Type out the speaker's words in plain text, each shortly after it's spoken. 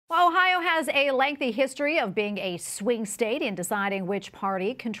Ohio has a lengthy history of being a swing state in deciding which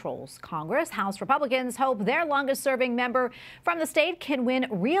party controls Congress. House Republicans hope their longest-serving member from the state can win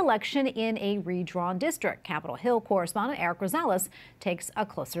re-election in a redrawn district. Capitol Hill correspondent Erik Rosales takes a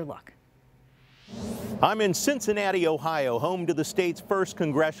closer look. I'm in Cincinnati, Ohio, home to the state's first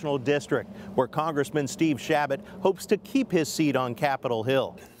congressional district, where Congressman Steve Chabot hopes to keep his seat on Capitol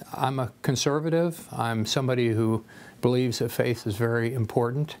Hill. I'm a conservative. I'm somebody who believes that faith is very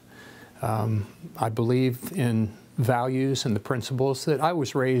important. I believe in values and the principles that I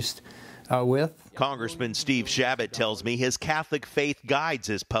was raised with. Congressman Steve Chabot tells me his Catholic faith guides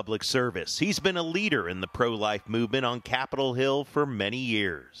his public service. He's been a leader in the pro-life movement on Capitol Hill for many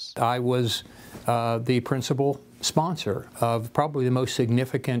years. I was the principal sponsor of probably the most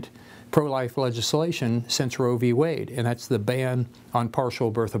significant pro-life legislation since Roe v. Wade, and that's the ban on partial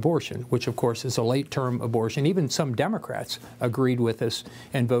birth abortion, which of course is a late-term abortion. Even some Democrats agreed with us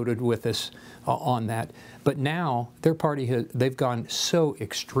and voted with us on that. But now their party, they've gone so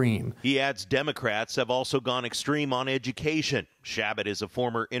extreme. He adds Democrats have also gone extreme on education. Chabot is a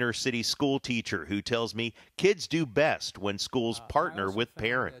former inner-city school teacher who tells me kids do best when schools partner with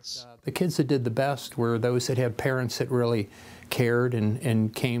parents. The kids that did the best were those that had parents that really cared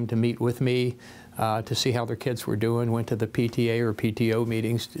and came to meet with me to see how their kids were doing, went to the PTA or PTO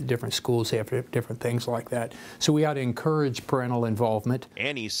meetings. Different schools have different things like that. So we ought to encourage parental involvement.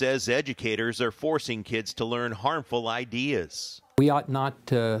 And he says educators are forcing kids to learn harmful ideas. We ought not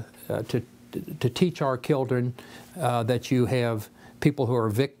to teach our children that you have people who are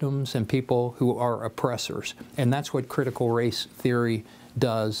victims and people who are oppressors. And that's what critical race theory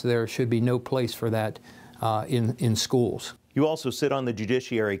does. There should be no place for that in schools. You also sit on the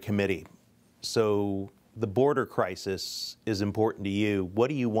Judiciary Committee, so the border crisis is important to you. What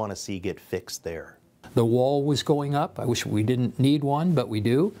do you want to see get fixed there? The wall was going up. I wish we didn't need one, but we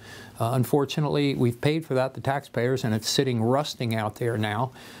do. Unfortunately, we've paid for that, the taxpayers, and it's sitting rusting out there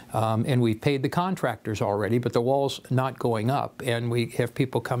now. And we've paid the contractors already, but the wall's not going up. And we have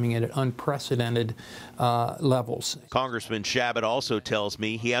people coming in at unprecedented levels. Congressman Chabot also tells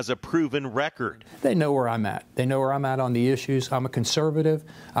me he has a proven record. They know where I'm at. They know where I'm at on the issues. I'm a conservative.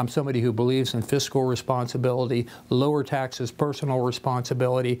 I'm somebody who believes in fiscal responsibility, lower taxes, personal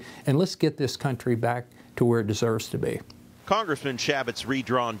responsibility, and let's get this country back to where it deserves to be. Congressman Chabot's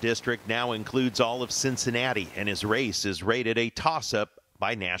redrawn district now includes all of Cincinnati, and his race is rated a toss-up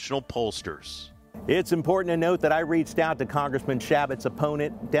by national pollsters. It's important to note that I reached out to Congressman Chabot's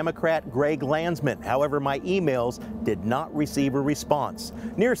opponent, Democrat Greg Landsman. However, my emails did not receive a response.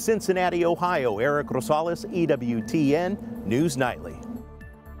 Near Cincinnati, Ohio, Erik Rosales, EWTN News Nightly.